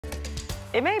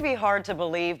It may be hard to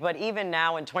believe, but even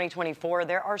now in 2024,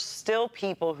 there are still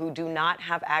people who do not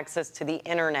have access to the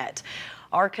internet.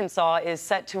 Arkansas is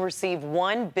set to receive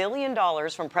 $1 billion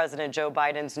from President Joe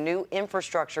Biden's new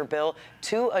infrastructure bill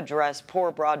to address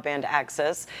poor broadband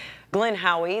access. Glenn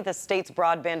Howey, the state's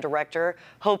broadband director,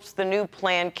 hopes the new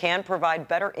plan can provide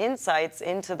better insights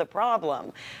into the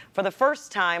problem. For the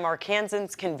first time,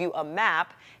 Arkansans can view a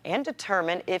map and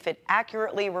determine if it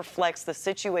accurately reflects the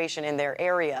situation in their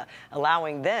area,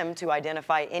 allowing them to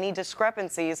identify any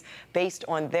discrepancies based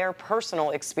on their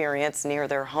personal experience near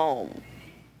their home.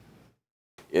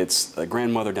 It's a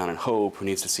grandmother down in Hope who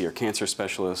needs to see her cancer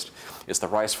specialist. It's the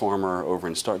rice farmer over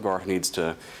in Stuttgart who needs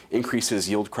to increase his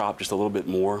yield crop just a little bit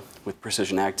more with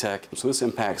precision ag tech. So this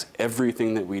impacts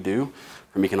everything that we do,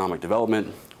 from economic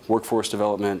development, workforce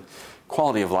development,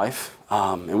 quality of life,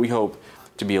 and we hope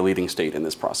to be a leading state in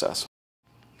this process.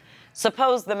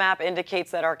 Suppose the map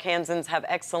indicates that Arkansans have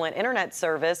excellent internet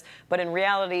service, but in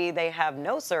reality they have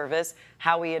no service.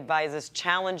 Howey advises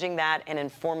challenging that and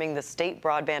informing the state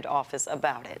broadband office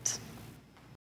about it.